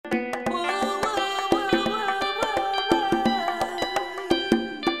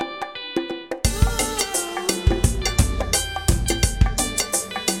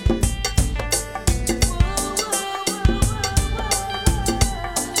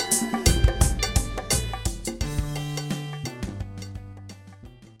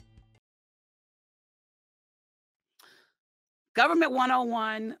Government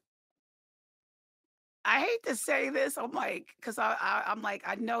 101, I hate to say this, I'm like, 'cause I'm like,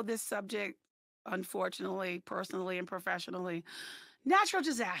 I know this subject, unfortunately, personally and professionally. Natural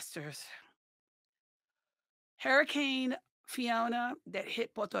disasters. Hurricane Fiona that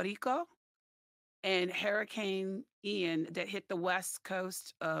hit Puerto Rico and Hurricane Ian that hit the west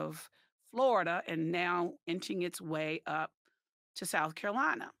coast of Florida and now inching its way up to South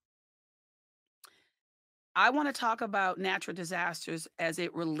Carolina. I want to talk about natural disasters as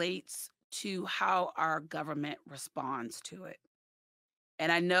it relates to how our government responds to it.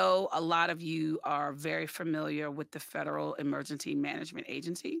 And I know a lot of you are very familiar with the Federal Emergency Management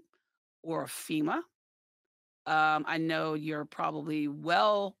Agency or FEMA. I know you're probably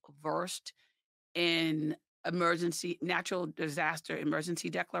well versed in natural disaster emergency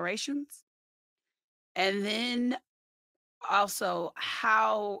declarations. And then also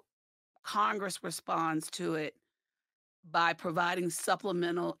how Congress responds to it by providing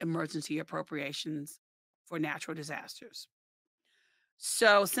supplemental emergency appropriations for natural disasters.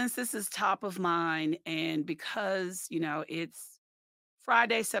 So, since this is top of mind and because, it's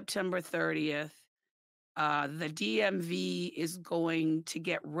Friday, September 30th, the DMV is going to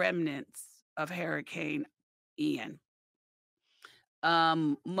get remnants of Hurricane Ian.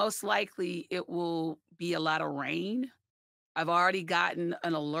 Most likely, it will be a lot of rain. I've already gotten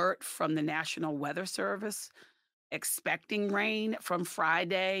an alert from the National Weather Service expecting rain from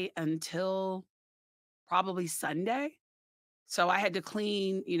Friday until probably Sunday. So I had to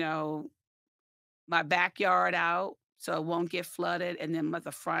clean, my backyard out so it won't get flooded, and then at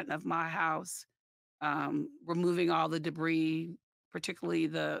the front of my house, removing all the debris, particularly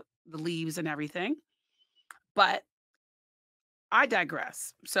the leaves and everything. But I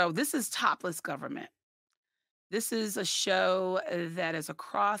digress. So this is Topless Government. This is a show that is a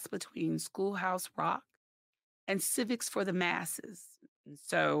cross between Schoolhouse Rock and Civics for the Masses.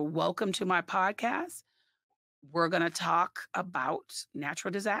 So, welcome to my podcast. We're going to talk about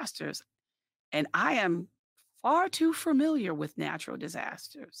natural disasters. And I am far too familiar with natural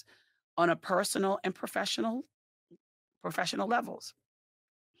disasters on a personal and professional levels.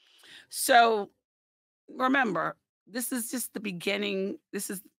 So, remember, this is just the beginning. This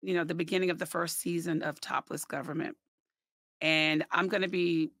is, the beginning of the first season of Topless Government. And I'm going to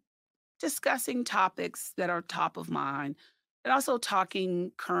be discussing topics that are top of mind and also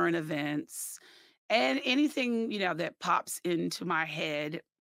talking current events and anything, that pops into my head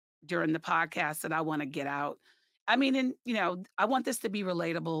during the podcast that I want to get out. I mean, and I want this to be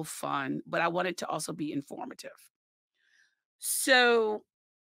relatable, fun, but I want it to also be informative. So,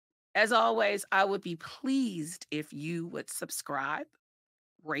 as always, I would be pleased if you would subscribe,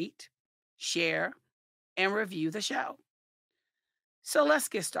 rate, share, and review the show. So, let's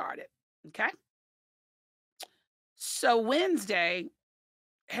get started. Okay. So, Wednesday,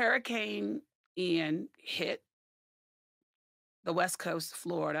 Hurricane Ian hit the West Coast of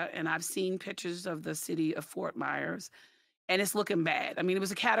Florida, and I've seen pictures of the city of Fort Myers, and it's looking bad. I mean, it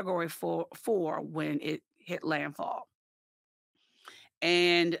was a category four when it hit landfall.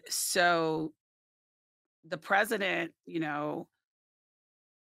 And so the president,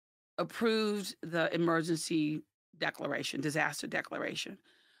 approved the emergency declaration, disaster declaration,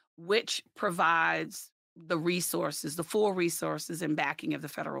 which provides the resources, the full resources and backing of the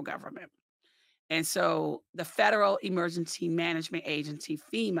federal government. And so the Federal Emergency Management Agency,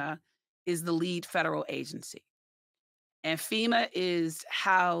 FEMA, is the lead federal agency. And FEMA is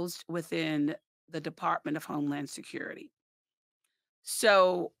housed within the Department of Homeland Security.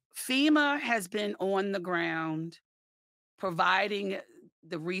 So FEMA has been on the ground providing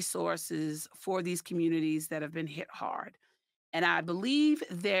the resources for these communities that have been hit hard. And I believe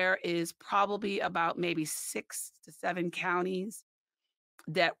there is probably about maybe 6 to 7 counties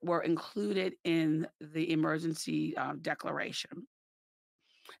that were included in the emergency declaration.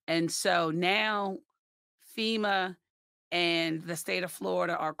 And so now FEMA and the state of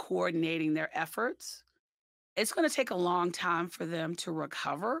Florida are coordinating their efforts. It's going to take a long time for them to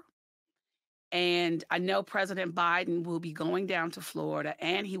recover. And I know President Biden will be going down to Florida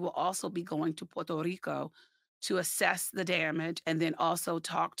and he will also be going to Puerto Rico to assess the damage and then also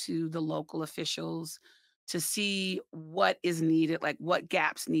talk to the local officials to see what is needed, like what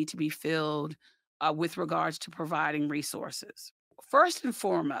gaps need to be filled with regards to providing resources. First and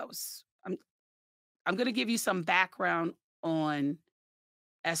foremost, I'm going to give you some background on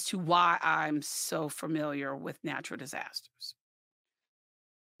as to why I'm so familiar with natural disasters.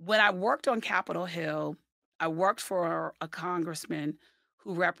 When I worked on Capitol Hill, I worked for a congressman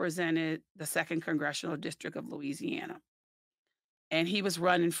who represented the 2nd Congressional District of Louisiana, and he was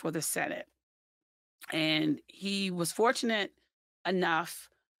running for the Senate. And he was fortunate. enough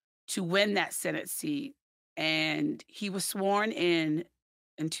to win that Senate seat, and he was sworn in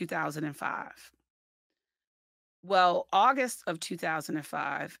 2005. Well, August of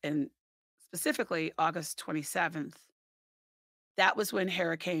 2005, and specifically August 27th, that was when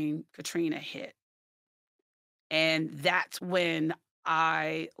Hurricane Katrina hit. And that's when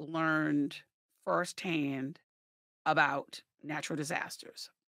I learned firsthand about natural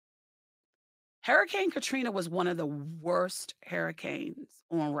disasters. Hurricane Katrina was one of the worst hurricanes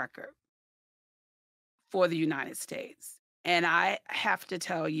on record for the United States. And I have to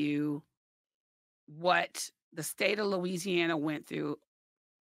tell you what the state of Louisiana went through,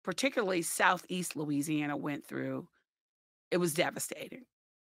 particularly Southeast Louisiana went through. It was devastating.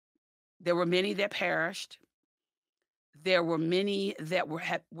 There were many that perished. There were many that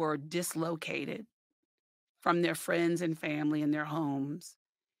were dislocated from their friends and family and their homes.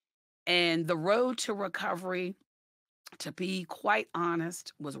 And the road to recovery, to be quite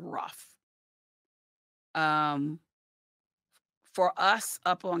honest, was rough. Um, for us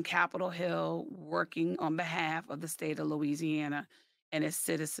up on Capitol Hill, working on behalf of the state of Louisiana and its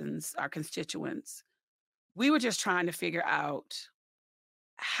citizens, our constituents, we were just trying to figure out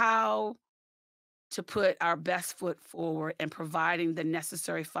how to put our best foot forward and providing the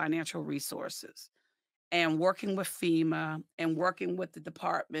necessary financial resources and working with FEMA and working with the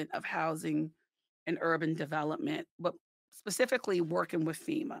Department of Housing and Urban Development, but specifically working with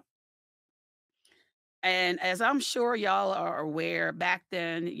FEMA. And as I'm sure y'all are aware, back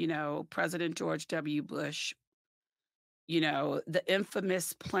then, President George W. Bush, the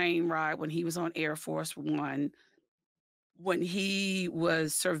infamous plane ride when he was on Air Force One, when he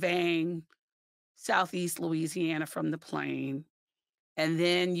was surveying Southeast Louisiana from the plane. And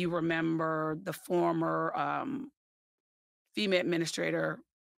then you remember the former FEMA administrator,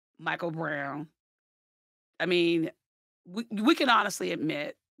 Michael Brown. I mean, we can honestly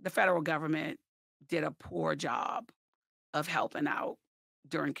admit the federal government did a poor job of helping out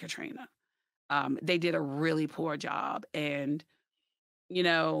during Katrina. They did a really poor job. And,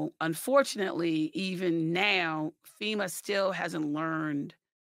 unfortunately, even now, FEMA still hasn't learned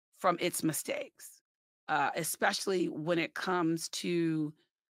from its mistakes, especially when it comes to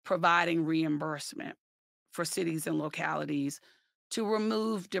providing reimbursement for cities and localities to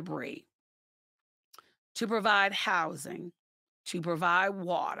remove debris, to provide housing, to provide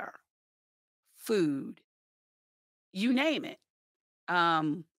water, food, you name it.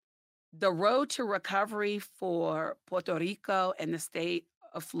 Um, the road to recovery for Puerto Rico and the state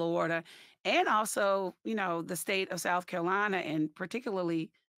of Florida, and also, the state of South Carolina, and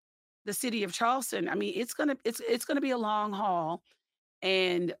particularly the city of Charleston. I mean, it's gonna be a long haul.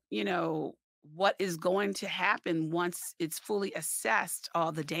 And what is going to happen once it's fully assessed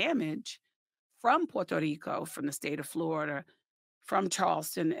all the damage from Puerto Rico, from the state of Florida, from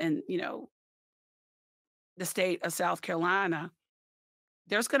Charleston, and the state of South Carolina,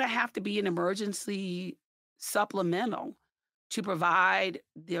 there's going to have to be an emergency supplemental to provide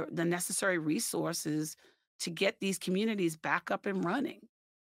the necessary resources to get these communities back up and running.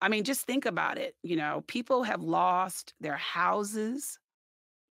 I mean, just think about it. People have lost their houses,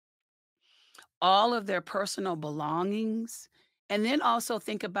 all of their personal belongings, and then also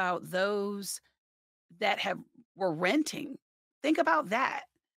think about those that were renting. Think about that.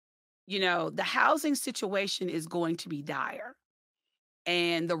 The housing situation is going to be dire.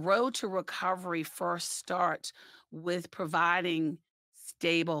 And the road to recovery first starts with providing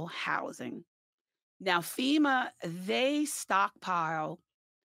stable housing. Now, FEMA, they stockpile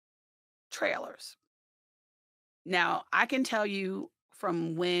trailers. Now, I can tell you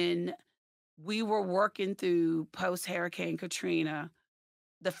from when we were working through post Hurricane Katrina,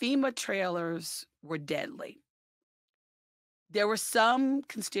 the FEMA trailers were deadly. There were some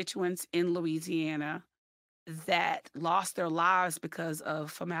constituents in Louisiana that lost their lives because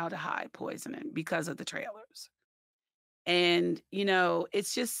of formaldehyde poisoning because of the trailers. And,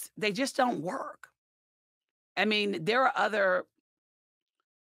 it's just, they just don't work. I mean, there are other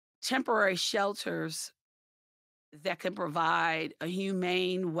temporary shelters that can provide a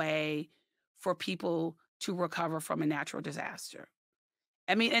humane way for people to recover from a natural disaster.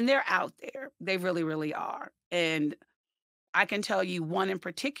 I mean, and they're out there. They really, really are. And I can tell you one in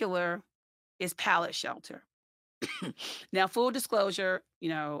particular is Pallet Shelter. Now, full disclosure,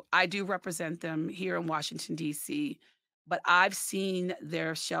 I do represent them here in Washington, D.C., but I've seen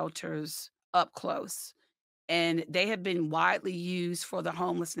their shelters up close, and they have been widely used for the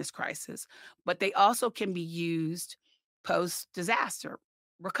homelessness crisis, but they also can be used post disaster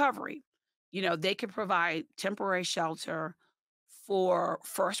recovery. They can provide temporary shelter for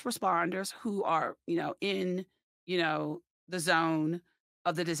first responders who are, in, you know, the zone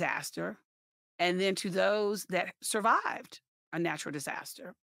of the disaster, and then to those that survived a natural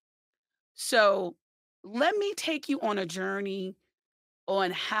disaster. So let me take you on a journey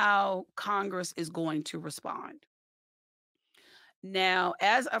on how Congress is going to respond. Now,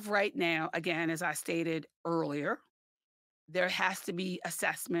 as of right now, again, as I stated earlier, there has to be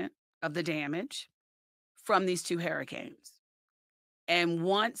assessment of the damage from these two hurricanes. And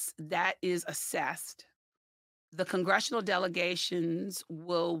once that is assessed, the congressional delegations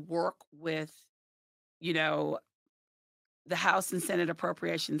will work with, you know, the House and Senate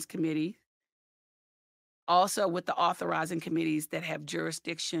Appropriations Committee, also with the authorizing committees that have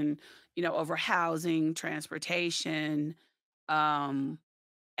jurisdiction, over housing, transportation, um,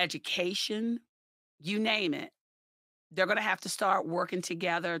 education, you name it. They're going to have to start working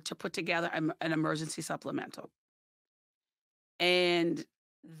together to put together an emergency supplemental. And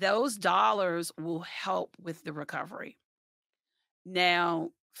those dollars will help with the recovery. Now,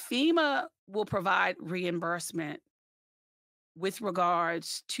 FEMA will provide reimbursement with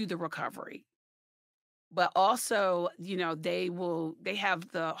regards to the recovery. But also, they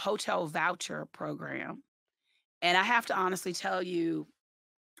have the hotel voucher program. And I have to honestly tell you,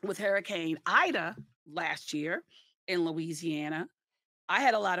 with Hurricane Ida last year in Louisiana, I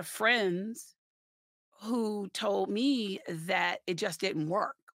had a lot of friends who told me that it just didn't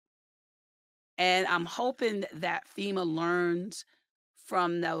work. And I'm hoping that FEMA learns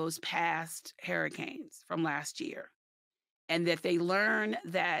from those past hurricanes from last year, and that they learn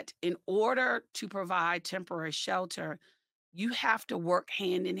that in order to provide temporary shelter, you have to work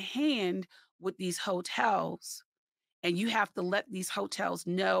hand in hand with these hotels, and you have to let these hotels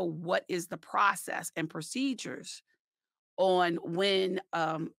know what is the process and procedures on when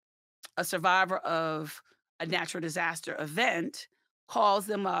a survivor of a natural disaster event calls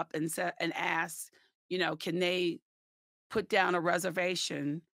them up and asks, can they put down a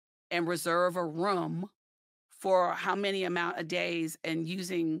reservation and reserve a room for how many amount of days and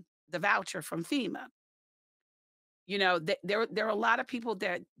using the voucher from FEMA. There are a lot of people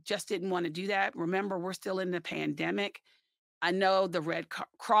that just didn't want to do that. Remember, we're still in the pandemic. I know the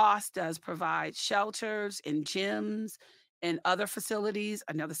Cross does provide shelters and gyms and other facilities.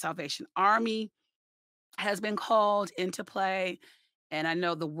 I know the Salvation Army has been called into play. And I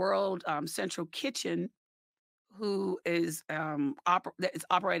know the World Central Kitchen, who is that is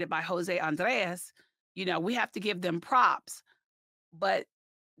operated by Jose Andres, we have to give them props. But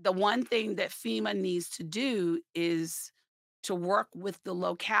the one thing that FEMA needs to do is to work with the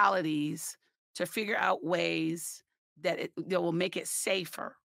localities to figure out ways that will make it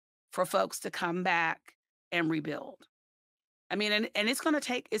safer for folks to come back and rebuild. I mean, and it's gonna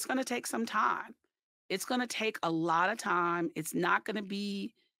take some time. It's gonna take a lot of time. It's not gonna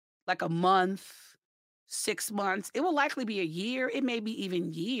be like a month, 6 months. It will likely be a year. It may be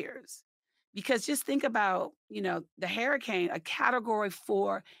even years. Because just think about, the hurricane, a category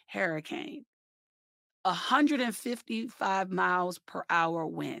 4 hurricane, 155 miles per hour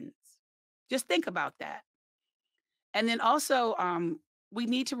winds. Just think about that. And then also, we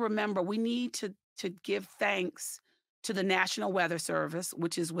need to remember we need to give thanks to the National Weather Service,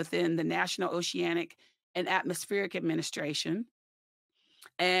 which is within the National Oceanic and Atmospheric Administration.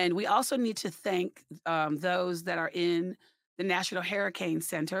 And we also need to thank those that are in the National Hurricane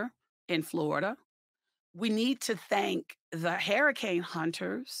Center in Florida. We need to thank the hurricane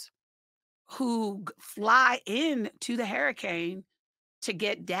hunters who fly in to the hurricane to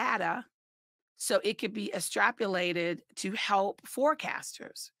get data so it could be extrapolated to help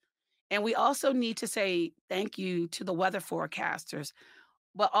forecasters. And we also need to say thank you to the weather forecasters.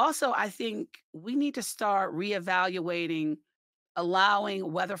 But also, I think we need to start reevaluating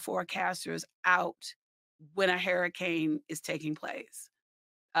allowing weather forecasters out when a hurricane is taking place.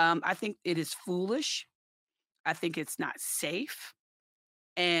 I think it is foolish. I think it's not safe.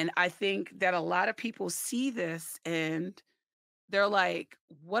 And I think that a lot of people see this and they're like,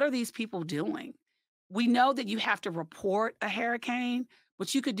 what are these people doing? We know that you have to report a hurricane,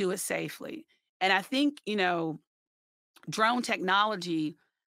 but you could do it safely. And I think, drone technology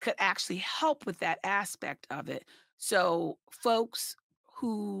could actually help with that aspect of it. So folks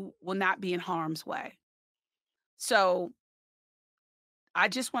who will not be in harm's way. So I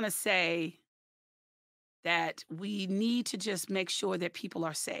just want to say that we need to just make sure that people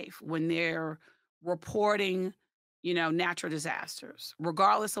are safe when they're reporting, natural disasters,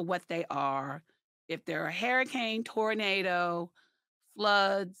 regardless of what they are. If they're a hurricane, tornado,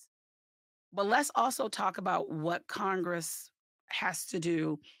 floods, but let's also talk about what Congress has to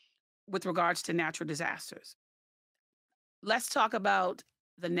do with regards to natural disasters. Let's talk about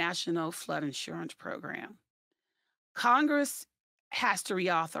the National Flood Insurance Program. Congress has to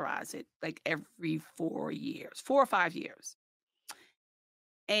reauthorize it like every 4 years, 4 or 5 years.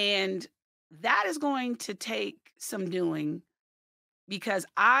 And that is going to take some doing because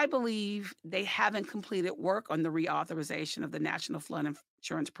I believe they haven't completed work on the reauthorization of the National Flood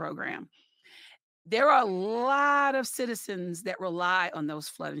Insurance Program. There are a lot of citizens that rely on those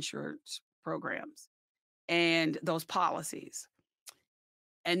flood insurance programs and those policies.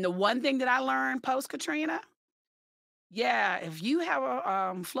 And the one thing that I learned post Katrina, yeah, if you have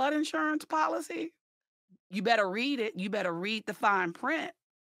a flood insurance policy, you better read it. You better read the fine print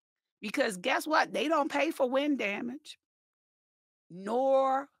because guess what? They don't pay for wind damage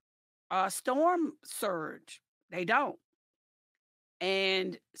nor storm surge. They don't.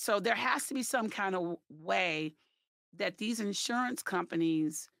 And so there has to be some kind of way that these insurance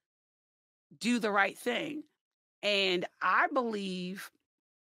companies do the right thing. And I believe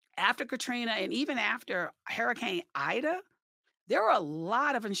after Katrina and even after Hurricane Ida, there were a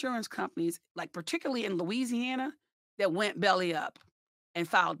lot of insurance companies, like particularly in Louisiana, that went belly up and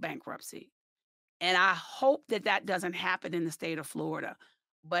filed bankruptcy. And I hope that that doesn't happen in the state of Florida.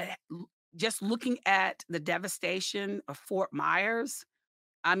 But just looking at the devastation of Fort Myers,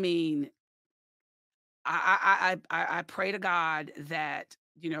 I mean, I pray to God that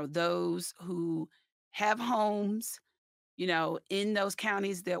those who have homes, in those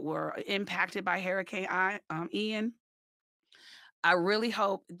counties that were impacted by Ian. I really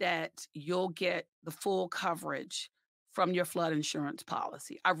hope that you'll get the full coverage from your flood insurance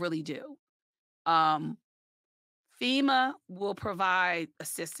policy. I really do. Um, FEMA will provide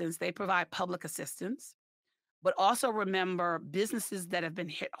assistance. They provide public assistance, but also remember businesses that have been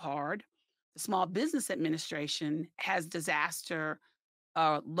hit hard. The Small Business Administration has disaster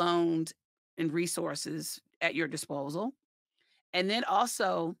loans and resources at your disposal. And then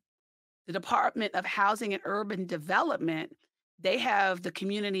also the Department of Housing and Urban Development, they have the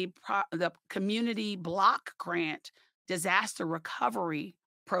Community Block Grant Disaster Recovery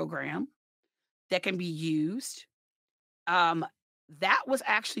Program that can be used. Um, that was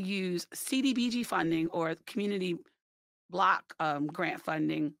actually used CDBG funding or community block grant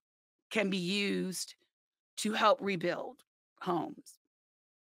funding can be used to help rebuild homes.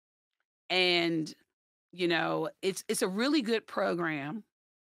 And it's a really good program.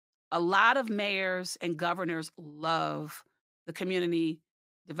 A lot of mayors and governors love the community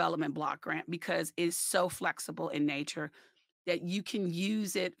development block grant because it's so flexible in nature that you can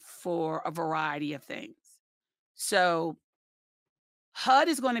use it for a variety of things. So HUD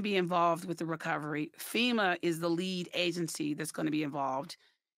is going to be involved with the recovery. FEMA is the lead agency that's going to be involved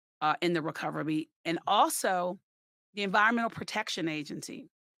in the recovery, and also the Environmental Protection Agency.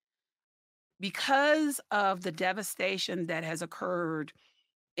 Because of the devastation that has occurred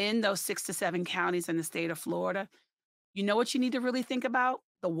in those 6 to 7 counties in the state of Florida, you know what you need to really think about?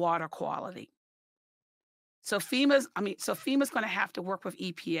 The water quality. So FEMA's gonna have to work with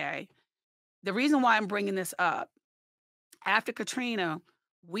EPA. The reason why I'm bringing this up, after Katrina,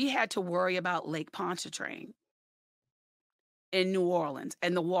 we had to worry about Lake Pontchartrain in New Orleans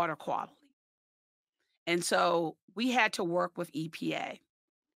and the water quality. And so we had to work with EPA.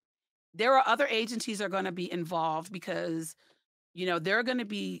 There are other agencies that are gonna be involved because there are going to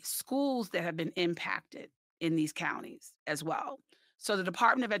be schools that have been impacted in these counties as well. So the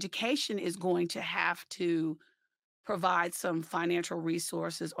Department of Education is going to have to provide some financial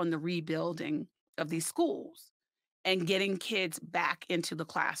resources on the rebuilding of these schools and getting kids back into the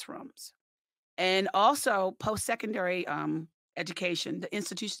classrooms. And also post-secondary education, the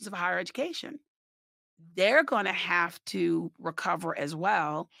institutions of higher education. They're going to have to recover as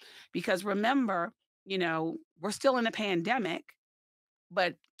well because remember, we're still in a pandemic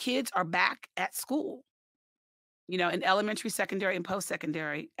but kids are back at school, in elementary, secondary, and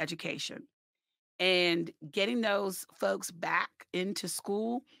post-secondary education. And getting those folks back into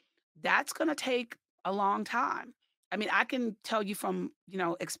school, that's gonna take a long time. I mean, I can tell you from,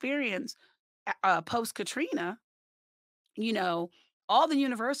 experience, post Katrina, you know, all the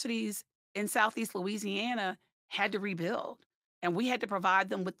universities in Southeast Louisiana had to rebuild, and we had to provide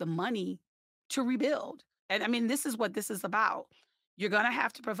them with the money to rebuild. And I mean, this is what this is about. You're going to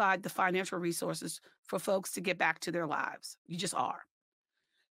have to provide the financial resources for folks to get back to their lives. You just are.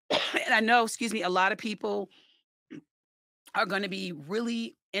 And I know, excuse me, a lot of people are going to be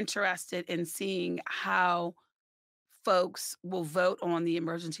really interested in seeing how folks will vote on the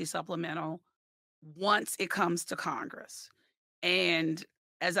emergency supplemental once it comes to Congress. And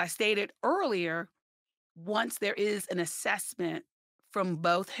as I stated earlier, once there is an assessment from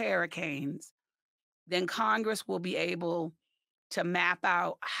both hurricanes, then Congress will be able to map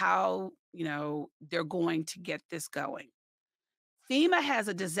out how, they're going to get this going. FEMA has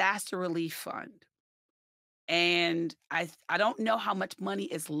a disaster relief fund, and I don't know how much money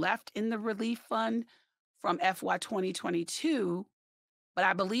is left in the relief fund from FY 2022, but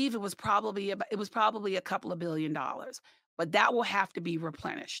I believe it was probably a couple of $1 billion, but that will have to be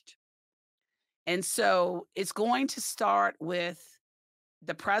replenished. And so it's going to start with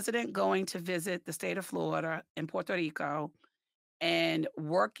the president going to visit the state of Florida and Puerto Rico and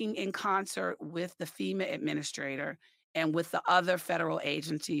working in concert with the FEMA administrator and with the other federal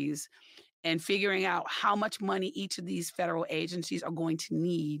agencies and figuring out how much money each of these federal agencies are going to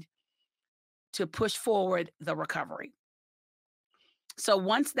need to push forward the recovery. So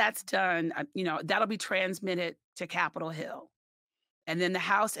once that's done, that'll be transmitted to Capitol Hill. And then the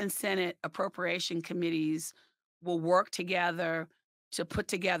House and Senate appropriation committees will work together to put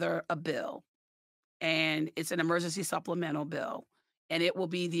together a bill. And it's an emergency supplemental bill. And it will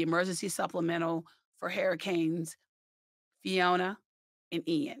be the emergency supplemental for hurricanes Fiona and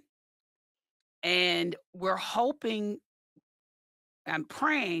Ian. And we're hoping and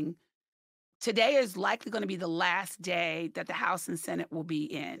praying today is likely going to be the last day that the House and Senate will be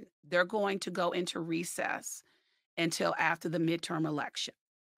in. They're going to go into recess until after the midterm election.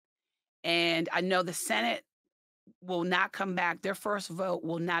 And I know the Senate will not come back. Their first vote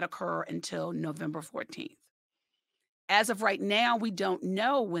will not occur until November 14th. As of right now, we don't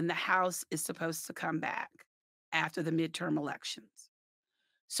know when the House is supposed to come back after the midterm elections.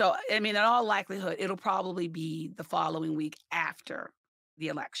 So, I mean, in all likelihood, it'll probably be the following week after the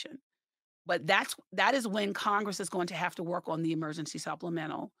election. But that is when Congress is going to have to work on the emergency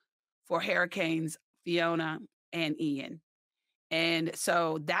supplemental for hurricanes Fiona and Ian. And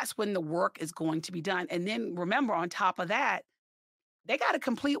so that's when the work is going to be done. And then remember, on top of that, they got to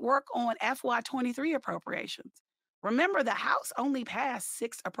complete work on FY 23 appropriations. Remember, the House only passed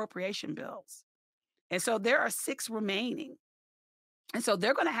 6 appropriation bills. And so there are 6 remaining. And so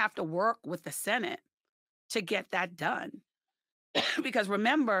they're going to have to work with the Senate to get that done. Because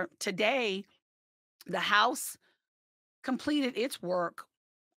remember, today, the House completed its work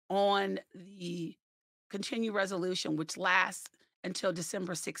on the continued resolution, which lasts until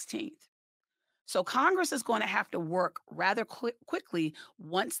December 16th. So Congress is going to have to work rather quickly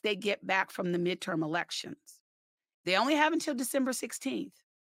once they get back from the midterm elections. They only have until December 16th.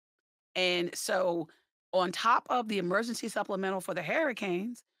 And so on top of the emergency supplemental for the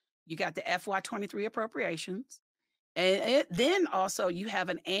hurricanes, you got the FY 23 appropriations. And then also you have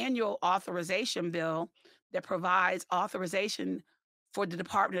an annual authorization bill that provides authorization for the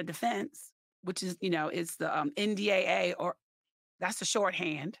Department of Defense, which is, it's the NDAA, or that's the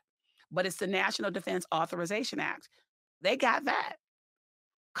shorthand, but it's the National Defense Authorization Act. They got that.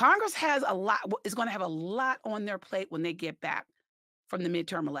 Congress is going to have a lot on their plate when they get back from the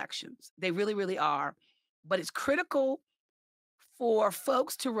midterm elections. They really, really are. But it's critical for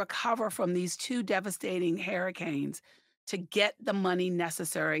folks to recover from these 2 devastating hurricanes to get the money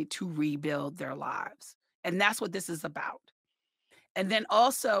necessary to rebuild their lives. And that's what this is about. And then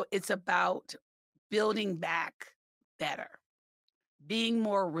also it's about building back better, being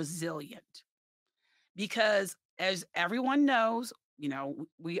more resilient. Because as everyone knows,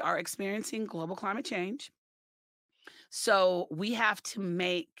 we are experiencing global climate change. So we have to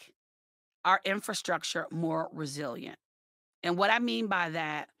make our infrastructure more resilient. And what I mean by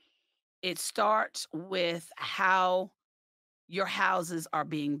that, it starts with how your houses are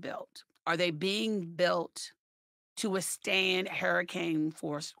being built. Are they being built to withstand hurricane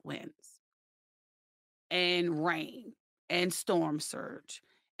force winds and rain and storm surge?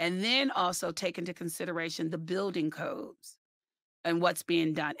 And then also take into consideration the building codes and what's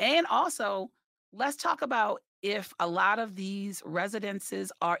being done. And also, let's talk about if a lot of these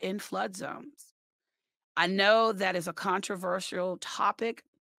residences are in flood zones. I know that is a controversial topic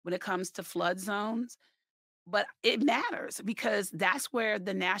when it comes to flood zones, but it matters because that's where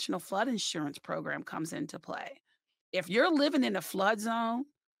the National Flood Insurance Program comes into play. If you're living in a flood zone,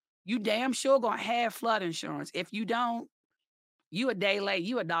 you damn sure gonna have flood insurance. If you don't, you a day late,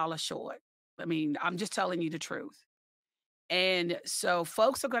 you $1 short. I mean, I'm just telling you the truth. And so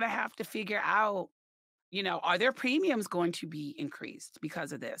folks are gonna have to figure out, are their premiums going to be increased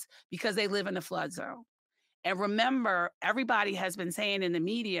because of this? Because they live in a flood zone. And remember, everybody has been saying in the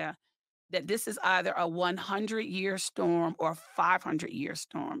media that this is either a 100-year storm or a 500-year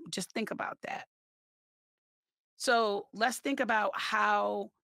storm. Just think about that. So let's think about how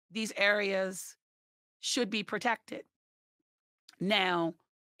these areas should be protected. Now,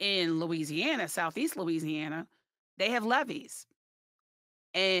 in Louisiana, Southeast Louisiana, they have levees.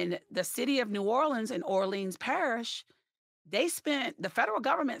 And the city of New Orleans and Orleans Parish, The federal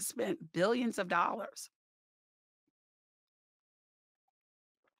government spent billions of dollars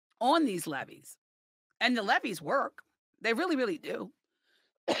on these levees, and the levees work. They really, really do.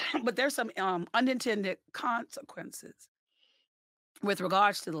 But there's some unintended consequences with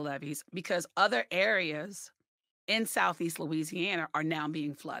regards to the levees because other areas in Southeast Louisiana are now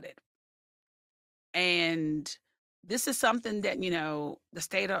being flooded. And this is something that, the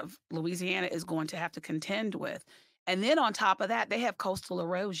state of Louisiana is going to have to contend with. And then on top of that, they have coastal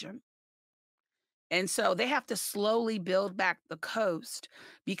erosion. And so they have to slowly build back the coast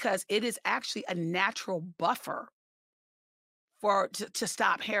because it is actually a natural buffer to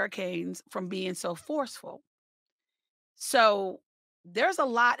stop hurricanes from being so forceful. So there's a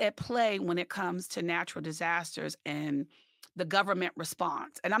lot at play when it comes to natural disasters and the government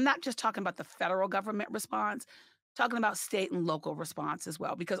response. And I'm not just talking about the federal government response, talking about state and local response as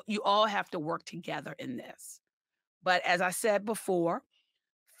well, because you all have to work together in this. But as I said before,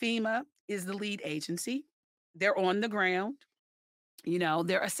 FEMA is the lead agency. They're on the ground,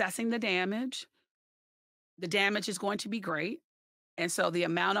 they're assessing the damage. The damage is going to be great. And so the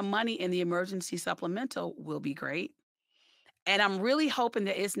amount of money in the emergency supplemental will be great. And I'm really hoping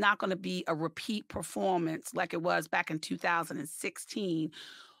that it's not gonna be a repeat performance like it was back in 2016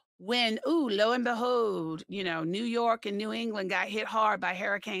 when, ooh, lo and behold, New York and New England got hit hard by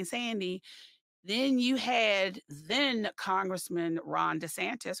Hurricane Sandy. Then you had then Congressman Ron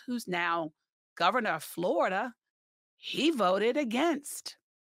DeSantis, who's now governor of Florida. He voted against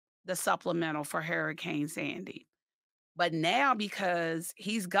the supplemental for Hurricane Sandy. But now because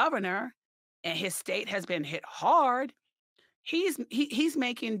he's governor and his state has been hit hard, he's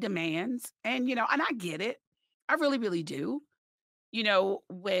making demands and I get it. I really, really do.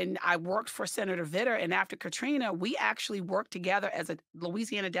 When I worked for Senator Vitter and after Katrina, we actually worked together as a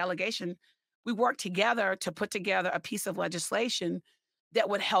Louisiana delegation. We worked together to put together a piece of legislation that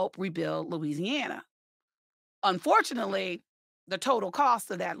would help rebuild Louisiana. Unfortunately, the total cost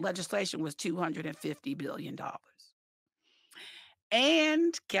of that legislation was $250 billion.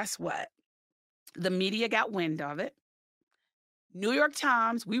 And guess what? The media got wind of it. New York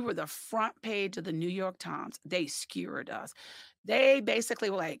Times, we were the front page of the New York Times. They skewered us. They basically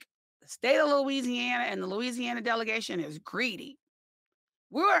were like, the state of Louisiana and the Louisiana delegation is greedy.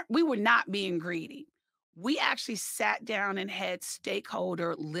 We were not being greedy. We actually sat down and had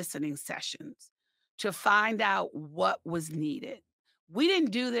stakeholder listening sessions to find out what was needed. We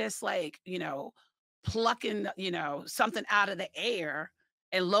didn't do this like, plucking, something out of the air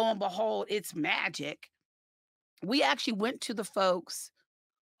and lo and behold, it's magic. We actually went to the folks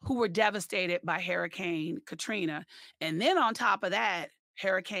who were devastated by Hurricane Katrina. And then on top of that,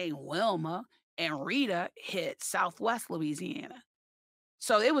 Hurricane Wilma and Rita hit Southwest Louisiana.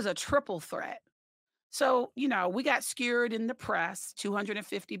 So it was a triple threat. So, we got skewered in the press,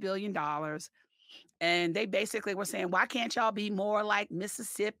 $250 billion. dollars. And they basically were saying, why can't y'all be more like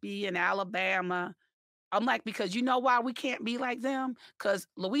Mississippi and Alabama? I'm like, because you know why we can't be like them? Because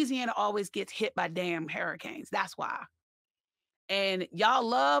Louisiana always gets hit by damn hurricanes. That's why. And y'all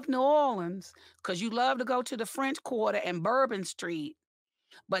love New Orleans because you love to go to the French Quarter and Bourbon Street.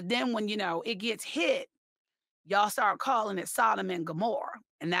 But then when, it gets hit, y'all start calling it Sodom and Gomorrah.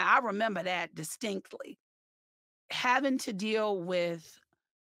 And now I remember that distinctly. Having to deal with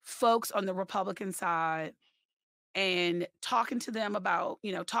folks on the Republican side and talking to them about,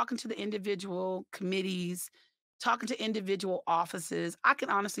 talking to the individual committees, talking to individual offices, I can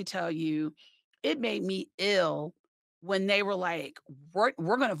honestly tell you, it made me ill when they were like, we're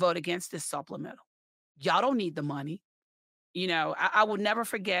going to vote against this supplemental. Y'all don't need the money. I will never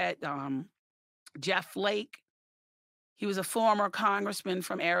forget Jeff Flake. He was a former congressman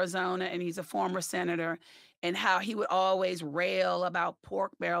from Arizona and he's a former senator, and how he would always rail about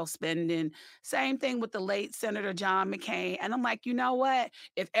pork barrel spending. Same thing with the late Senator John McCain. And I'm like, you know what?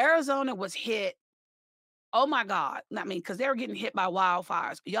 If Arizona was hit, oh my God. I mean, because they were getting hit by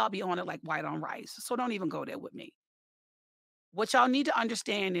wildfires. Y'all be on it like white on rice. So don't even go there with me. What y'all need to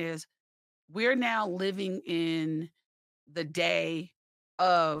understand is we're now living in the day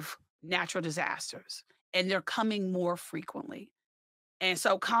of natural disasters, and they're coming more frequently. And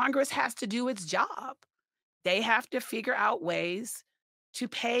so Congress has to do its job. They have to figure out ways to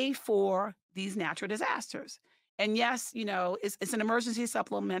pay for these natural disasters. And yes, it's an emergency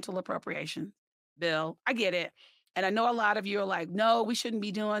supplemental appropriation bill. I get it. And I know a lot of you are like, no, we shouldn't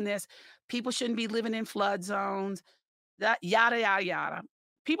be doing this. People shouldn't be living in flood zones, that yada, yada, yada.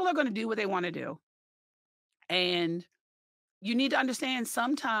 People are going to do what they want to do. And you need to understand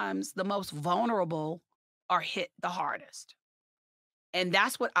sometimes the most vulnerable are hit the hardest. And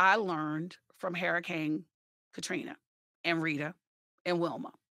that's what I learned from Hurricane Katrina. and Rita and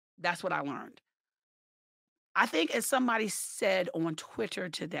Wilma. That's what I learned. I think as somebody said on Twitter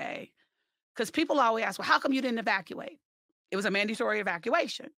today, because people always ask, well, how come you didn't evacuate? It was a mandatory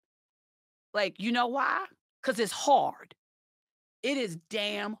evacuation. Like, you know why? Because it's hard. It is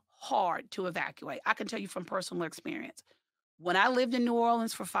damn hard to evacuate. I can tell you from personal experience. When I lived in New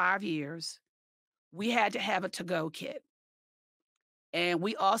Orleans for 5 years, we had to have a to go kit. And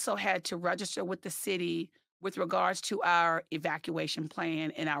we also had to register with the city with regards to our evacuation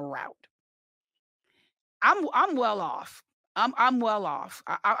plan and our route. I'm well off. I'm well off.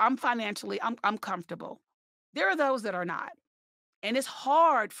 I'm financially I'm comfortable. There are those that are not, and it's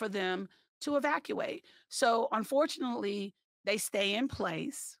hard for them to evacuate. So unfortunately, they stay in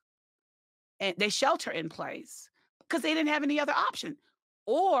place and they shelter in place because they didn't have any other option.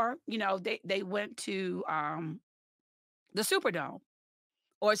 Or they went to the Superdome,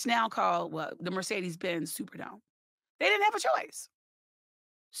 or it's now called the Mercedes Benz Superdome. They didn't have a choice.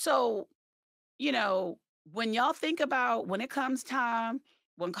 So you know, when y'all think about when it comes time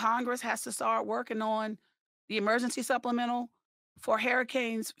when Congress has to start working on the emergency supplemental for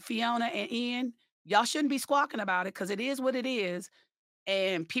hurricanes Fiona and Ian, y'all shouldn't be squawking about it because it is what it is.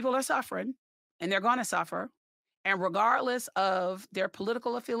 And people are suffering and they're going to suffer. And regardless of their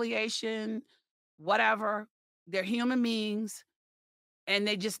political affiliation, whatever, they're human beings and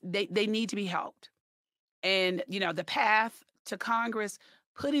they need to be helped. And, the path to Congress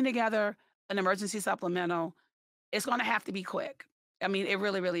putting together an emergency supplemental, it's gonna have to be quick. I mean, it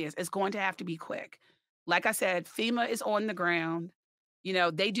really, really is. It's going to have to be quick. Like I said, FEMA is on the ground.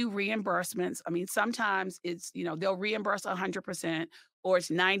 They do reimbursements. I mean, sometimes they'll reimburse 100% or it's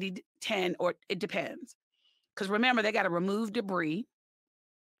 90-10, or it depends. Because remember, they got to remove debris.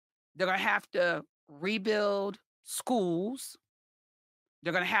 They're gonna have to rebuild schools.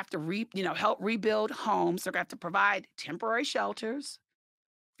 They're gonna have to help rebuild homes. They're gonna have to provide temporary shelters,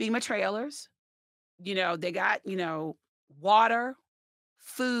 FEMA trailers. They got, water,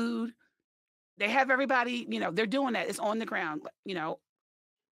 food. They have everybody, they're doing that. It's on the ground.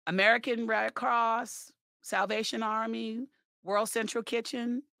 American Red Cross, Salvation Army, World Central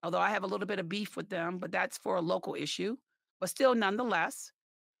Kitchen, although I have a little bit of beef with them, but that's for a local issue. But still, nonetheless,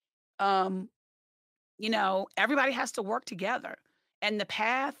 um, everybody has to work together. And the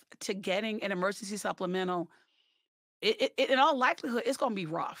path to getting an emergency supplemental, in all likelihood, it's gonna be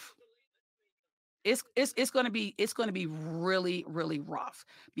rough. It's gonna be really, really rough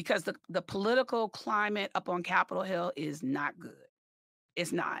because the political climate up on Capitol Hill is not good.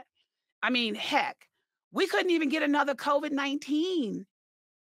 It's not. I mean, heck, we couldn't even get another COVID-19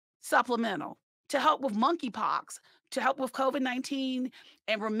 supplemental to help with monkeypox, to help with COVID-19.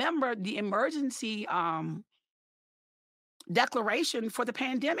 And remember the emergency declaration for the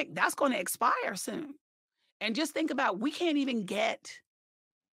pandemic, that's gonna expire soon. And just think about we can't even get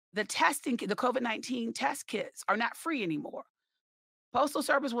the COVID-19 test kits are not free anymore. Postal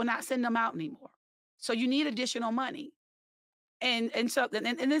Service will not send them out anymore. So you need additional money. And it's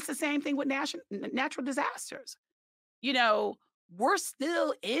the same thing with natural disasters. You know, we're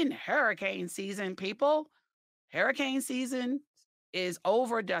still in hurricane season, people. Hurricane season is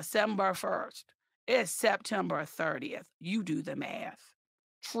over December 1st. It's September 30th. You do the math.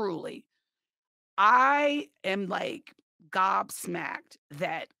 Truly. I am like gobsmacked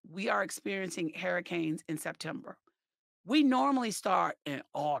that we are experiencing hurricanes in September. We normally start in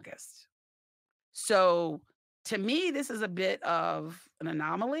August. So to me, this is a bit of an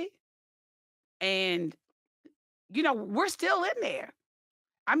anomaly. And, we're still in there.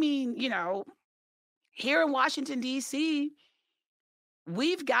 I mean, here in Washington, D.C.,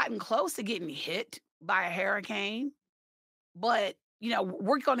 we've gotten close to getting hit by a hurricane, but,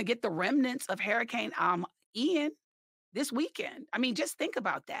 we're going to get the remnants of Hurricane Ian this weekend. I mean, just think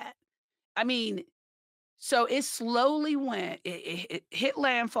about that. I mean, so it slowly it hit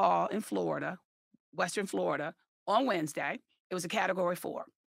landfall in Florida, Western Florida, on Wednesday. It was a category 4.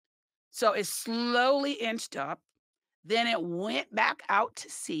 So it slowly inched up. Then it went back out to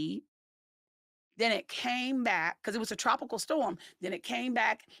sea. Then it came back because it was a tropical storm. Then it came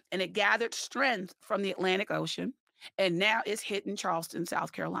back and it gathered strength from the Atlantic Ocean. And now it's hitting Charleston,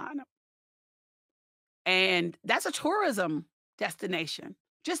 South Carolina. And that's a tourism destination.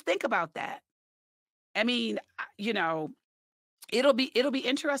 Just think about that. I mean, it'll be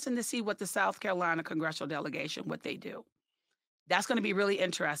interesting to see what the South Carolina congressional delegation what they do. That's going to be really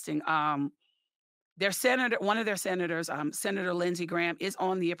interesting. One of their senators, Senator Lindsey Graham, is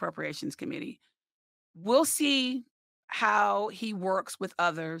on the Appropriations Committee. We'll see how he works with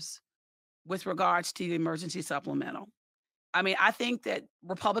others with regards to the emergency supplemental. I mean, I think that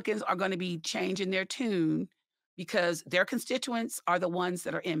Republicans are going to be changing their tune because their constituents are the ones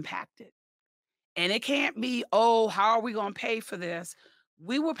that are impacted. And it can't be, "Oh, how are we gonna pay for this?"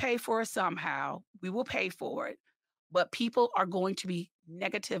 We will pay for it somehow. We will pay for it, but people are going to be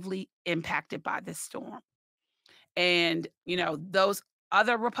negatively impacted by this storm. And, those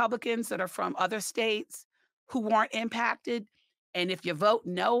other Republicans that are from other states who weren't impacted, and if you vote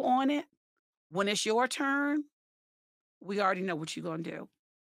no on it, when it's your turn, we already know what you're gonna do.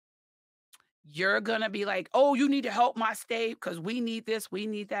 You're gonna be like, "Oh, you need to help my state because we need this, we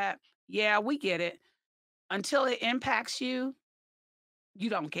need that." Yeah, we get it. Until it impacts you, you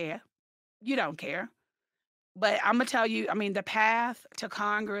don't care. You don't care. But Imma tell you, I mean, the path to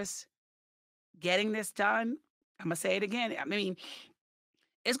Congress getting this done, Imma say it again, I mean,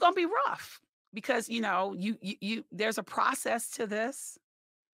 it's gonna be rough because, you there's a process to this.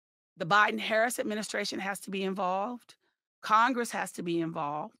 The Biden-Harris administration has to be involved. Congress has to be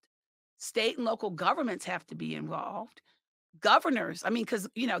involved. State and local governments have to be involved. Governors, I mean, because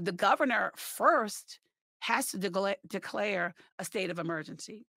the governor first has to declare a state of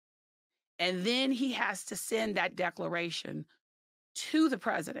emergency, and then he has to send that declaration to the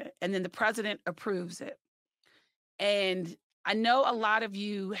president, and then the president approves it. And I know a lot of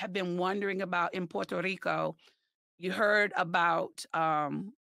you have been wondering about in Puerto Rico. You heard about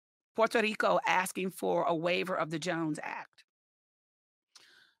Puerto Rico asking for a waiver of the Jones Act.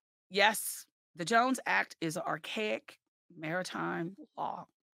 Yes, the Jones Act is an archaic maritime law,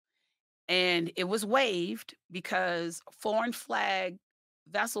 and it was waived because foreign flag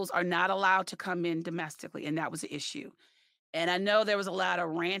vessels are not allowed to come in domestically, and that was the issue. And I know there was a lot of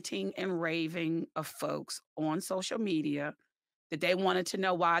ranting and raving of folks on social media that they wanted to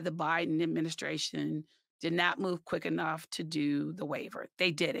know why the Biden administration did not move quick enough to do the waiver.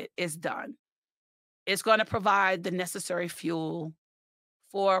 They did it. It's done. It's going to provide the necessary fuel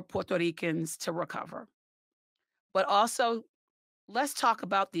for Puerto Ricans to recover. But also, let's talk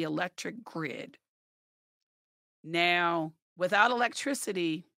about the electric grid. Now, without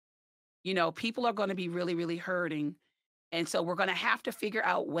electricity, people are going to be really, really hurting. And so we're going to have to figure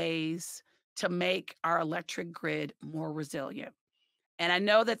out ways to make our electric grid more resilient. And I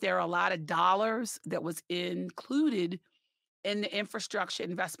know that there are a lot of dollars that was included in the Infrastructure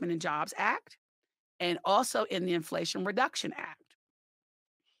Investment and Jobs Act and also in the Inflation Reduction Act.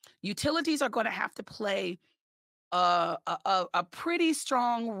 Utilities are going to have to play a pretty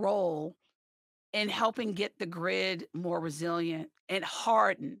strong role in helping get the grid more resilient and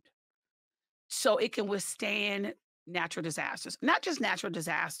hardened so it can withstand natural disasters. Not just natural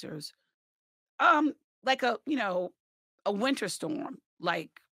disasters, um, like a winter storm, like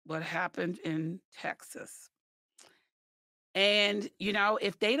what happened in Texas. And,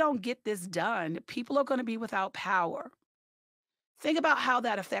 if they don't get this done, people are going to be without power. Think about how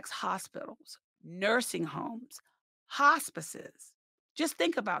that affects hospitals, nursing homes, hospices. Just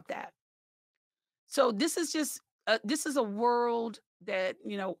think about that. So this is a world that,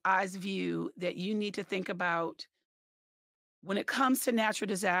 eyes view that you need to think about when it comes to natural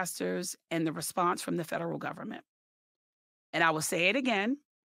disasters and the response from the federal government. And I will say it again,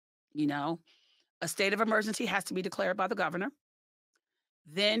 you know, a state of emergency has to be declared by the governor.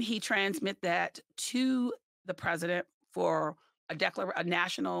 Then he transmit that to the president for a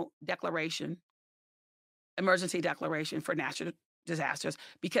national declaration, emergency declaration for natural disasters,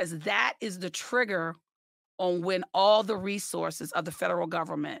 because that is the trigger on when all the resources of the federal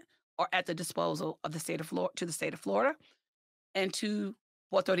government are at the disposal of the state of Florida to the state of Florida and to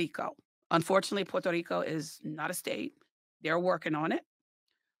Puerto Rico. Unfortunately, Puerto Rico is not a state. They're working on it,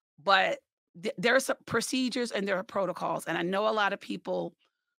 but there are some procedures and there are protocols, and I know a lot of people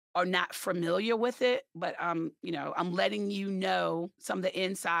are not familiar with it, but I'm letting you know some of the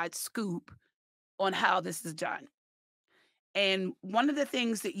inside scoop on how this is done. And one of the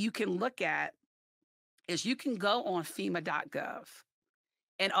things that you can look at is you can go on FEMA.gov.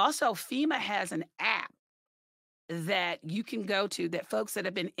 And also FEMA has an app that you can go to that folks that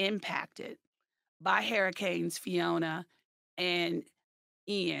have been impacted by hurricanes Fiona and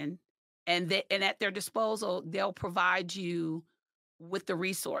Ian, and at their disposal, they'll provide you with the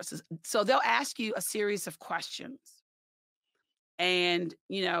resources. So they'll ask you a series of questions. And,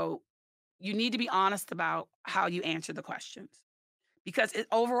 you need to be honest about how you answer the questions because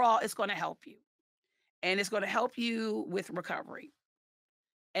overall it's going to help you and it's going to help you with recovery.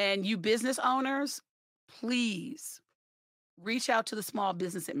 And you business owners, please reach out to the Small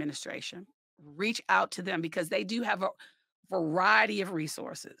Business Administration. Reach out to them because they do have a variety of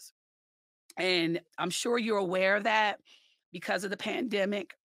resources. And I'm sure you're aware of that because of the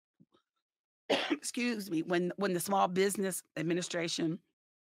pandemic. Excuse me, when the Small Business Administration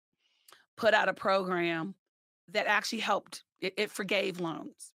put out a program that actually helped. It forgave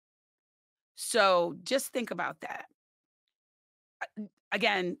loans. So just think about that.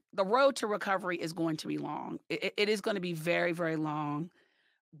 Again, the road to recovery is going to be long. It is going to be very, very long.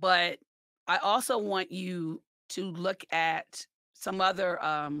 But I also want you to look at some other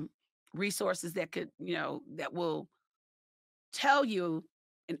resources that could, that will tell you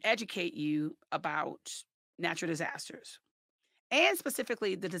and educate you about natural disasters and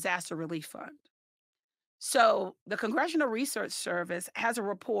specifically the Disaster Relief Fund. So, the Congressional Research Service has a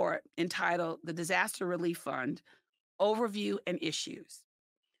report entitled The Disaster Relief Fund Overview and Issues,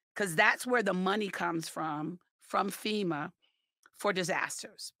 because that's where the money comes from FEMA for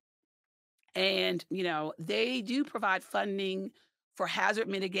disasters. And, they do provide funding for hazard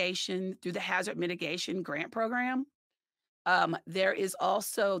mitigation through the Hazard Mitigation Grant Program. There is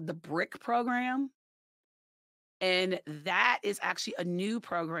also the BRIC program, and that is actually a new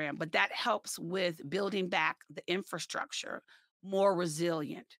program, but that helps with building back the infrastructure more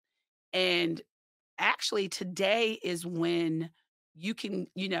resilient. And actually, today is when you can,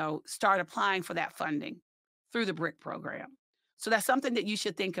 start applying for that funding through the BRIC program. So that's something that you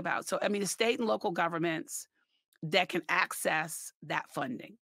should think about. So, I mean, the state and local governments that can access that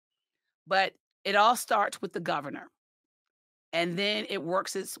funding, but it all starts with the governor and then it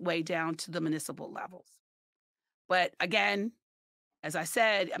works its way down to the municipal levels. But again, as I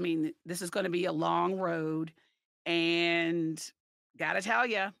said, I mean, this is going to be a long road. And got to tell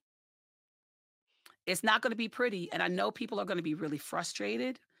you, it's not going to be pretty. And I know people are going to be really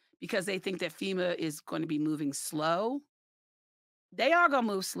frustrated because they think that FEMA is going to be moving slow. They are going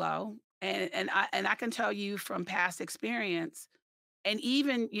to move slow. And I can tell you from past experience, and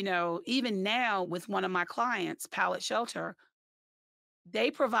even, even now with one of my clients, Pallet Shelter,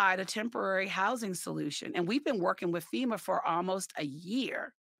 they provide a temporary housing solution. And we've been working with FEMA for almost a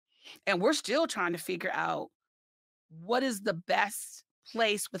year. And we're still trying to figure out what is the best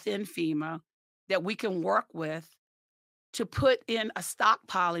place within FEMA that we can work with to put in a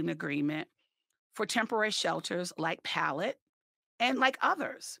stockpiling agreement for temporary shelters like Pallet and like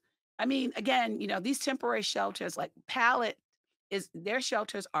others. I mean, again, these temporary shelters like Pallet is their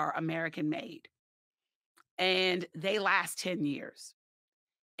shelters are American made and they last 10 years.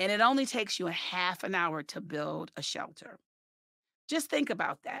 And it only takes you a half an hour to build a shelter. Just think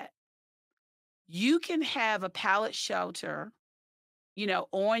about that. You can have a pallet shelter,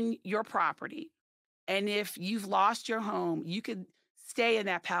 on your property. And if you've lost your home, you could stay in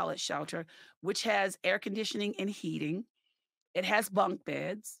that pallet shelter, which has air conditioning and heating. It has bunk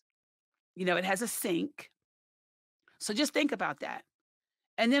beds, it has a sink. So just think about that.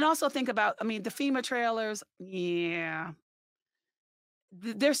 And then also think about, I mean, the FEMA trailers. Yeah.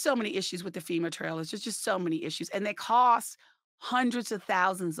 There's so many issues with the FEMA trailers. There's just so many issues. And they cost hundreds of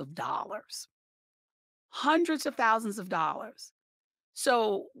thousands of dollars. Hundreds of thousands of dollars.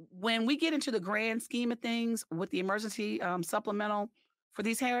 So when we get into the grand scheme of things with the emergency supplemental for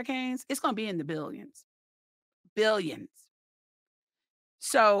these hurricanes, it's going to be in the billions, billions.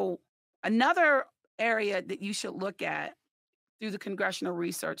 So another area that you should look at through the Congressional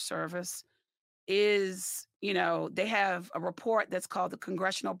Research Service is, they have a report that's called the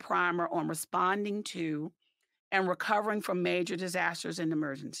Congressional Primer on Responding to and Recovering from Major Disasters and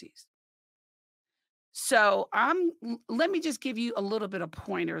Emergencies. So let me just give you a little bit of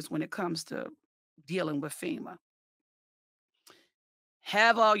pointers when it comes to dealing with FEMA.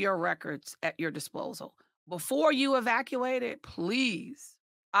 Have all your records at your disposal. Before you evacuate it, please,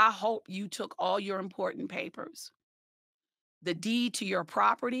 I hope you took all your important papers. The deed to your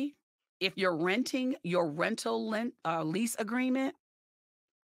property, if you're renting, your lease agreement,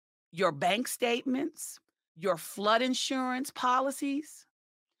 your bank statements, your flood insurance policies.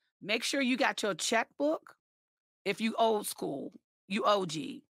 Make sure you got your checkbook. If you old school, you OG.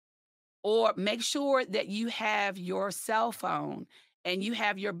 Or make sure that you have your cell phone and you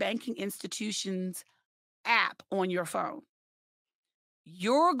have your banking institution's app on your phone.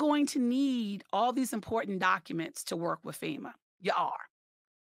 You're going to need all these important documents to work with FEMA. You are.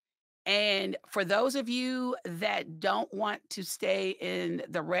 And for those of you that don't want to stay in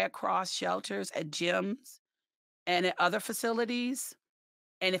the Red Cross shelters at gyms and at other facilities,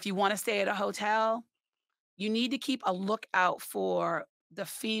 and if you want to stay at a hotel, you need to keep a lookout for the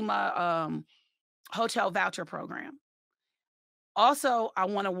FEMA hotel voucher program. Also, I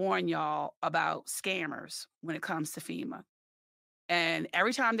want to warn y'all about scammers when it comes to FEMA. And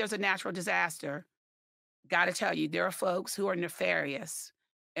every time there's a natural disaster, got to tell you, there are folks who are nefarious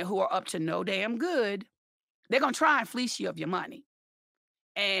and who are up to no damn good. They're going to try and fleece you of your money.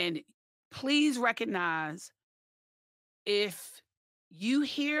 And please recognize if you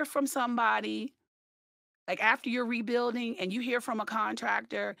hear from somebody Like after you're rebuilding and you hear from a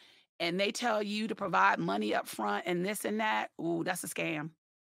contractor and they tell you to provide money up front and this and that, ooh, that's a scam.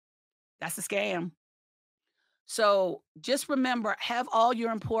 That's a scam. So just remember, have all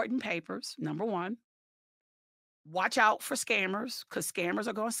your important papers, number one. Watch out for scammers because scammers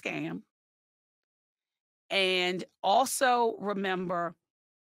are going to scam. And also remember,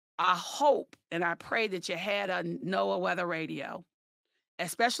 I hope and I pray that you had a NOAA weather radio,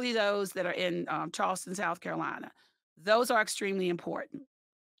 especially those that are in Charleston, South Carolina. Those are extremely important.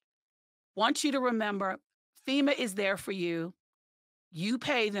 Want you to remember FEMA is there for you. You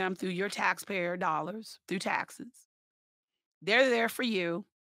pay them through your taxpayer dollars, through taxes. They're there for you.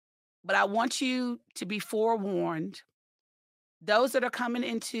 But I want you to be forewarned. Those that are coming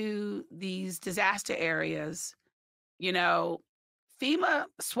into these disaster areas, you know, FEMA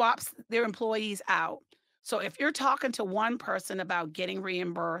swaps their employees out. So if you're talking to one person about getting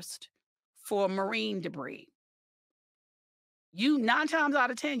reimbursed for marine debris, you 9 times out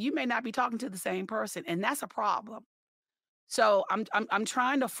of 10, you may not be talking to the same person, and that's a problem. So I'm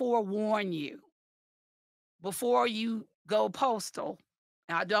trying to forewarn you before you go postal.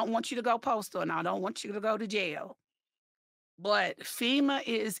 And I don't want you to go postal, and I don't want you to go to jail. But FEMA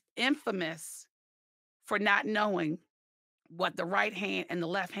is infamous for not knowing what the right hand and the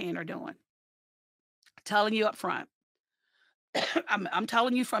left hand are doing. Telling you up front. I'm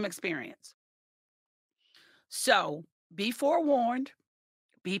telling you from experience. So be forewarned,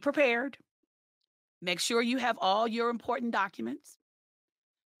 be prepared, make sure you have all your important documents,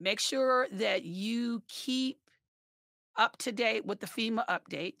 make sure that you keep up to date with the FEMA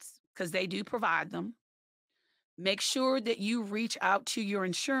updates because they do provide them. Make sure that you reach out to your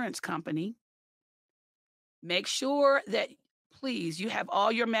insurance company. Make sure that please you have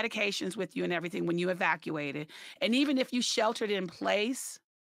all your medications with you and everything when you evacuated. And even if you sheltered in place,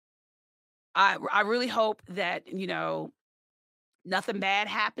 I really hope that, nothing bad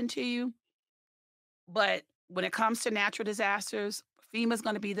happened to you. But when it comes to natural disasters, FEMA is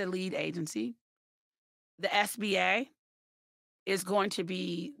going to be the lead agency. The SBA is going to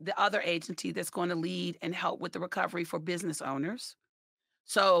be the other agency that's going to lead and help with the recovery for business owners.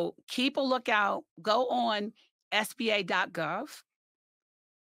 So keep a lookout. Go on SBA.gov,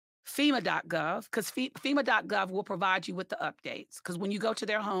 FEMA.gov, because FEMA.gov will provide you with the updates. Because when you go to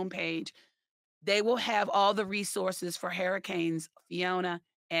their homepage, they will have all the resources for hurricanes Fiona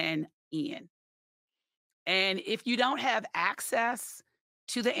and Ian. And if you don't have access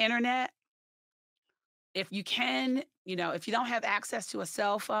to the internet, if you can, if you don't have access to a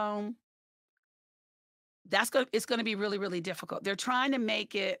cell phone, it's going to be really, really difficult. They're trying to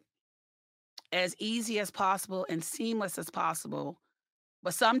make it as easy as possible and seamless as possible.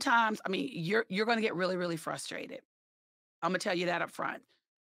 But sometimes, I mean, you're going to get really, really frustrated. I'm gonna tell you that up front.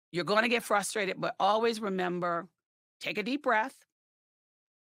 You're going to get frustrated, but always remember, take a deep breath.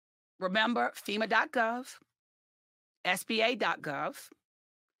 Remember FEMA.gov, SBA.gov,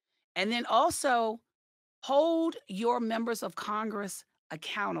 and then also hold your members of Congress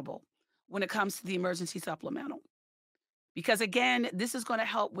accountable when it comes to the emergency supplemental. Because again, this is going to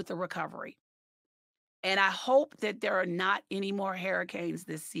help with the recovery. And I hope that there are not any more hurricanes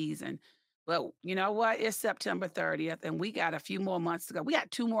this season. But you know what? It's September 30th, and we got a few more months to go. We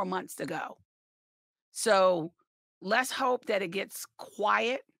got 2 more months to go. So let's hope that it gets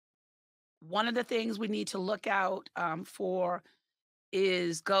quiet. One of the things we need to look out for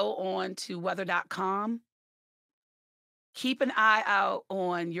is go on to weather.com. Keep an eye out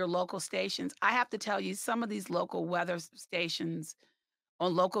on your local stations. I have to tell you, some of these local weather stations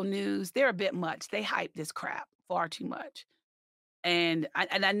on local news, they're a bit much. They hype this crap far too much. And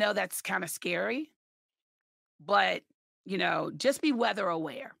I know that's kind of scary, but just be weather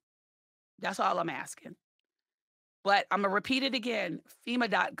aware. That's all I'm asking. But I'm gonna repeat it again: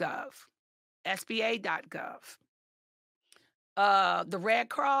 FEMA.gov, SBA.gov. The Red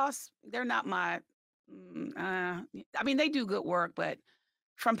Cross, they're not my. I mean, they do good work, but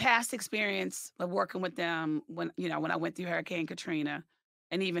from past experience of working with them, when I went through Hurricane Katrina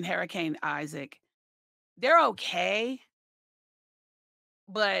and even Hurricane Isaac, they're okay.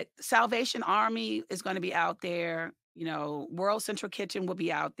 But Salvation Army is going to be out there. World Central Kitchen will be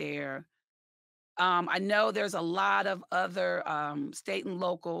out there. I know there's a lot of other state and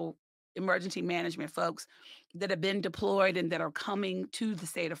local emergency management folks that have been deployed and that are coming to the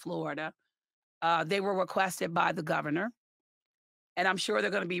state of Florida. They were requested by the governor, and I'm sure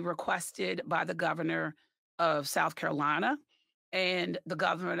they're going to be requested by the governor of South Carolina and the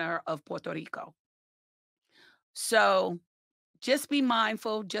governor of Puerto Rico. So just be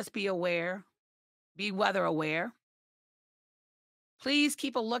mindful, just be aware, be weather aware. Please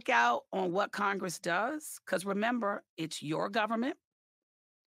keep a lookout on what Congress does, because remember, it's your government.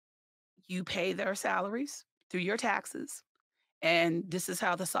 You pay their salaries through your taxes, and this is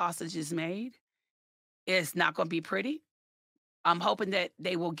how the sausage is made. It's not going to be pretty. I'm hoping that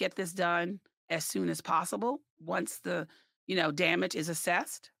they will get this done as soon as possible once the damage is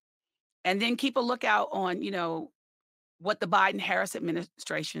assessed, and then keep a lookout on what the Biden Harris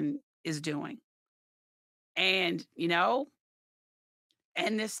administration is doing, and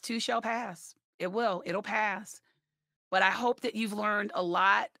and this too shall pass. It will. It'll pass. But I hope that you've learned a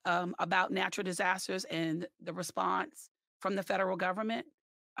lot about natural disasters and the response from the federal government,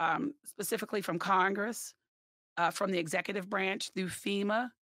 specifically from Congress, from the executive branch through FEMA.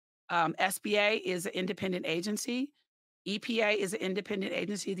 SBA is an independent agency. EPA is an independent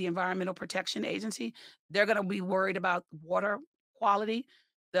agency, the Environmental Protection Agency. They're going to be worried about water quality.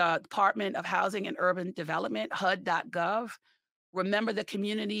 The Department of Housing and Urban Development, HUD.gov. Remember the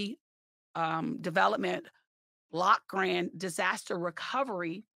Community Development Block Grant Disaster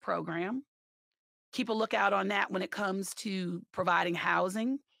Recovery Program. Keep a lookout on that when it comes to providing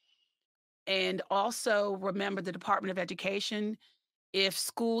housing. And also remember the Department of Education. If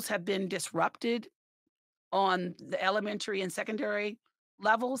schools have been disrupted on the elementary and secondary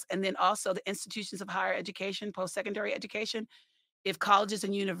levels, and then also the institutions of higher education, post secondary education, if colleges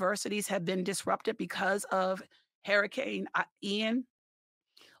and universities have been disrupted because of Hurricane Ian,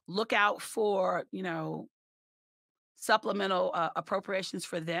 look out for, supplemental appropriations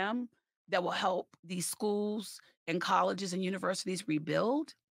for them that will help these schools and colleges and universities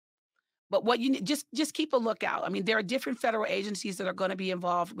rebuild. But what you need, just keep a lookout. I mean, there are different federal agencies that are going to be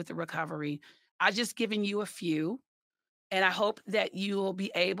involved with the recovery. I just given you a few, and I hope that you will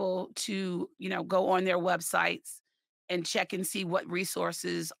be able to, go on their websites and check and see what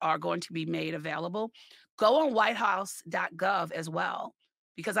resources are going to be made available. Go on whitehouse.gov as well,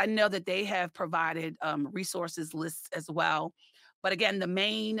 because I know that they have provided resources lists as well. But again, the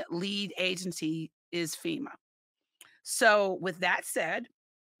main lead agency is FEMA. So, with that said,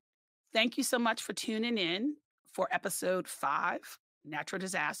 thank you so much for tuning in for episode 5, Natural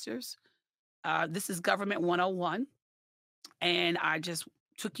Disasters. This is Government 101. And I just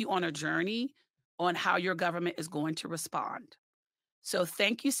took you on a journey on how your government is going to respond. So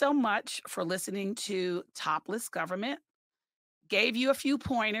thank you so much for listening to Topless Government. Gave you a few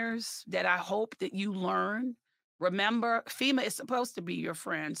pointers that I hope that you learn. Remember, FEMA is supposed to be your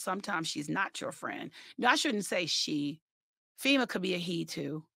friend. Sometimes she's not your friend. No, I shouldn't say she. FEMA could be a he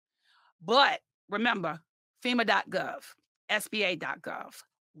too. But remember, FEMA.gov, SBA.gov,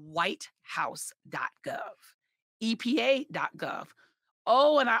 WhiteHouse.gov, EPA.gov.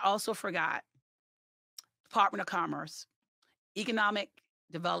 Oh, and I also forgot Department of Commerce, Economic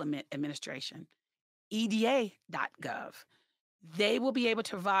Development Administration, EDA.gov. They will be able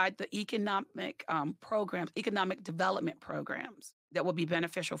to provide the economic programs, economic development programs that will be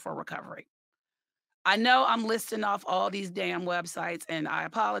beneficial for recovery. I know I'm listing off all these damn websites and I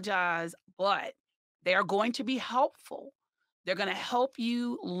apologize, but they are going to be helpful. They're going to help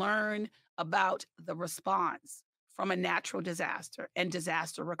you learn about the response from a natural disaster and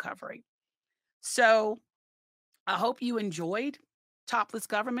disaster recovery. So I hope you enjoyed Topless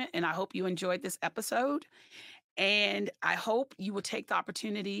Government and I hope you enjoyed this episode. And I hope you will take the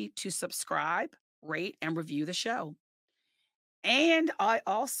opportunity to subscribe, rate, and review the show. And I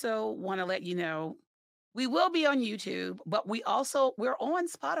also want to let you know we will be on YouTube, but we're on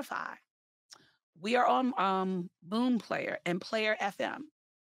Spotify. We are on Boom Player and Player FM.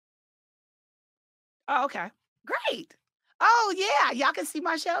 Oh, okay. Great. Oh, yeah. Y'all can see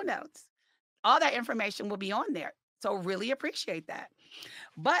my show notes. All that information will be on there. So really appreciate that.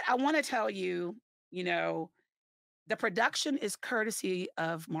 But I want to tell you, you know, the production is courtesy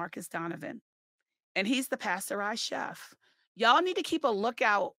of Marcus Donovan, and he's the pasteurized chef. Y'all need to keep a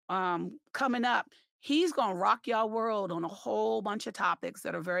lookout coming up. He's going to rock y'all world on a whole bunch of topics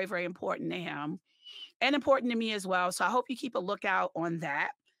that are very, very important to him and important to me as well. So I hope you keep a lookout on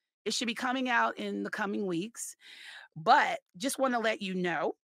that. It should be coming out in the coming weeks. But just want to let you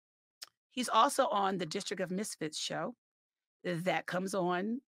know, he's also on the District of Misfits show that comes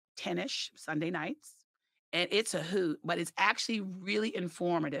on 10ish Sunday nights. And it's a hoot, but it's actually really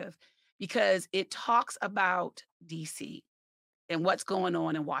informative because it talks about DC and what's going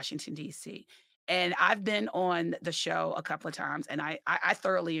on in Washington, DC. And I've been on the show a couple of times and I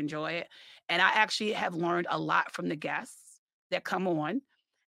thoroughly enjoy it. And I actually have learned a lot from the guests that come on.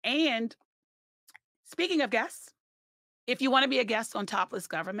 And speaking of guests, if you want to be a guest on Topless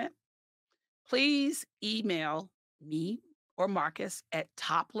Government, please email me or Marcus at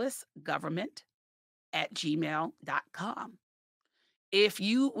toplessgovernment@gmail.com. If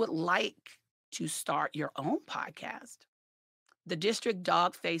you would like to start your own podcast, the District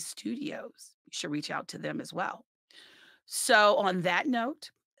Dogface Studios, you should reach out to them as well. So, on that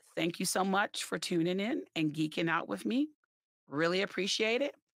note, thank you so much for tuning in and geeking out with me. Really appreciate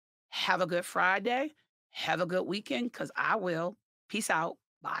it. Have a good Friday. Have a good weekend because I will. Peace out.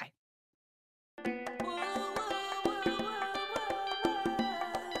 Bye.